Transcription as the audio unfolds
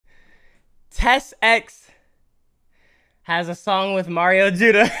Test X has a song with Mario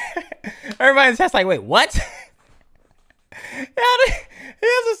Judah. Everybody's just like, wait, what? He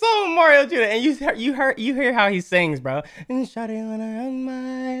has a song with Mario Judah, and you hear how he sings, bro. And shawty wanna run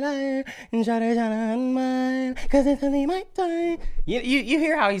my life, and shawty wanna run mine, 'cause it's only my time. You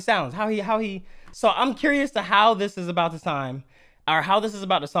hear how he sounds, how he. So I'm curious to how this is about to sound, or how this is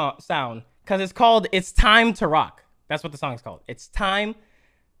about to sound, because it's called "It's Time to Rock." That's what the song is called. It's time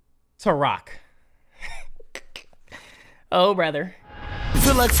to rock. Oh, brother.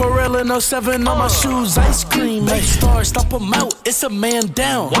 Feel like Pharrell in 07 on my shoes, ice cream, make stars, stop them out, it's a man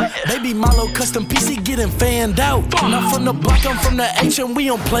down. Baby Milo custom PC getting fanned out. Not from the block, I'm from the H and we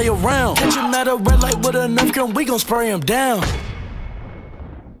don't play around. Catch him at a red light with a Nerf gun, we gon' spray him down.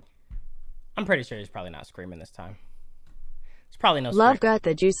 I'm pretty sure he's probably not screaming this time. It's probably no Love scream. Got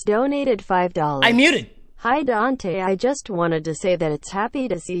the Juice donated $5. I muted. Hi Dante, I just wanted to say that it's happy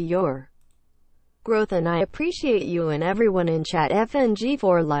to see your growth and I appreciate you and everyone in chat. FNG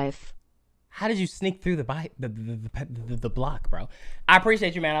for life. How did you sneak through the block, bro? I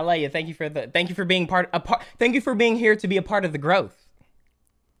appreciate you, man. I love you. Thank you for being thank you for being here to be a part of the growth.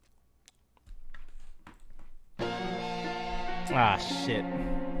 Ah, shit.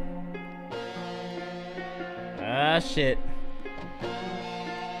 Ah, shit.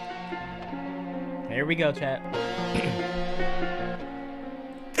 Here we go, chat.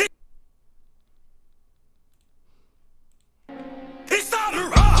 It's time to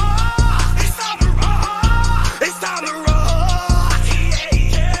rock. It's time to rock. It's time to rock.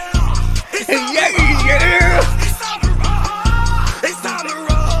 Yeah. It's time to rock. It's time to rock. It's time to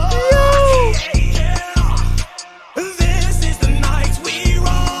rock. Yeah. This is the night we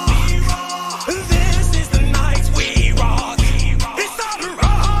rock. This is the night we rock. It's time to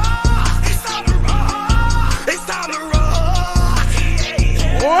rock. It's time to rock. It's time to rock.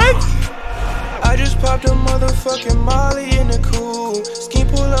 What? I just popped a motherfucking Molly in the cool. Scheme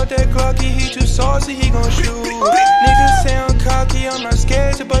pull out that Glocky, he too saucy, he gon' shoot. Niggas sound cocky, I'm not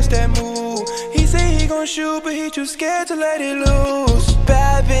scared to bust that move. He say he gon' shoot, but he too scared to let it loose.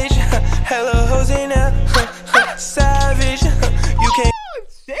 Bad bitch, hella hoes in there. Savage, you can't. Oh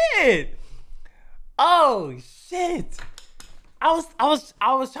shit! Oh shit!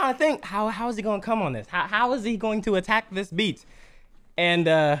 I was trying to think how is he gonna come on this? How is he going to attack this beat and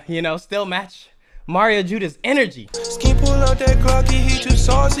you know, still match Mario Judah's energy? Scheme pull out that Glocky, he too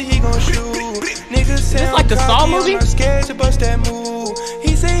saucy, he gon' shoot. Niggas sound like the Saw movie? I'm not scared to bust that move.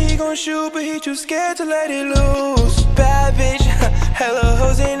 He say he gon' shoot, but he too scared to let it loose. Bad bitch, hella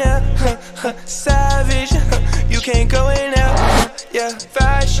hoes in there. Savage, you can't go in there. Yeah,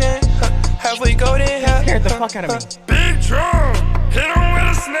 fashion, halfway golden hair. Scared the fuck out of me. Big drum, hit him with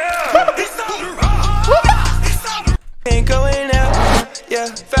a snare. It's time to rock. It's time to Can't go in there. Yeah,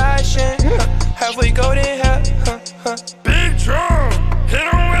 fashion, halfway golden hair. Big drum, hit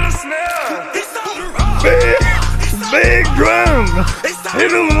him with a snare. It's time to rock. Big drum,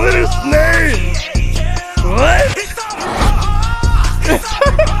 hit him with a snare. What? It's time to rock. It's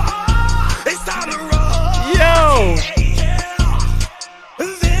time to rock. It's time to rock. Yo,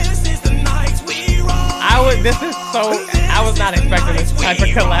 This is the night we rock. I was not expecting this type of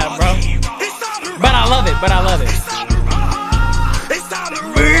collab, bro. It's time to rock. But I love it. It's time to rock. It's time to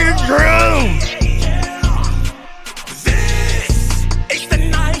rock. Big drum. This is the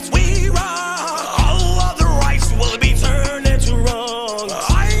night we rock. All of the rights will be turned into wrong.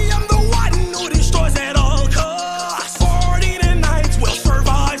 I am the one who destroys at all costs. 40 nights will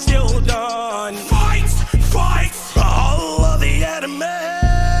survive till dawn. Fight, fight, all of the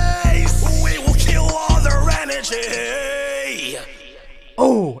enemies. We will kill all their energy.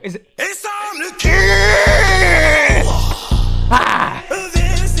 Oh, is it? It's time to kill. Ah,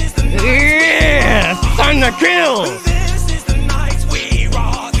 This is the night. yeah, it's time to kill. This is the night we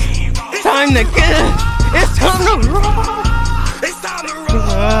rock. Time to kill. It's time to rock. It's time to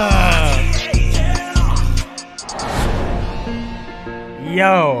rock.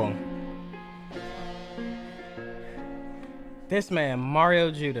 Yo, this man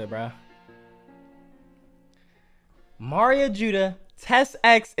Mario Judah, bro. Mario Judah, Test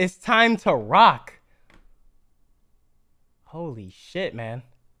X, it's time to rock. Holy shit, man.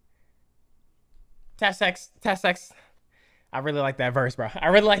 Test X. I really like that verse, bro. I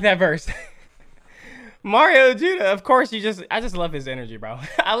really like that verse. Mario Judah, of course, I just love his energy, bro.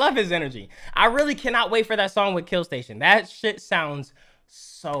 I love his energy. I really cannot wait for that song with Kill Station. That shit sounds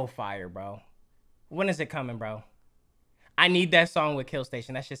so fire, bro. When is it coming, bro? I need that song with Kill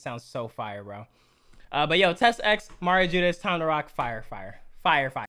Station. That shit sounds so fire, bro. But yo, Test X, Mario Judah, it's time to rock. Fire.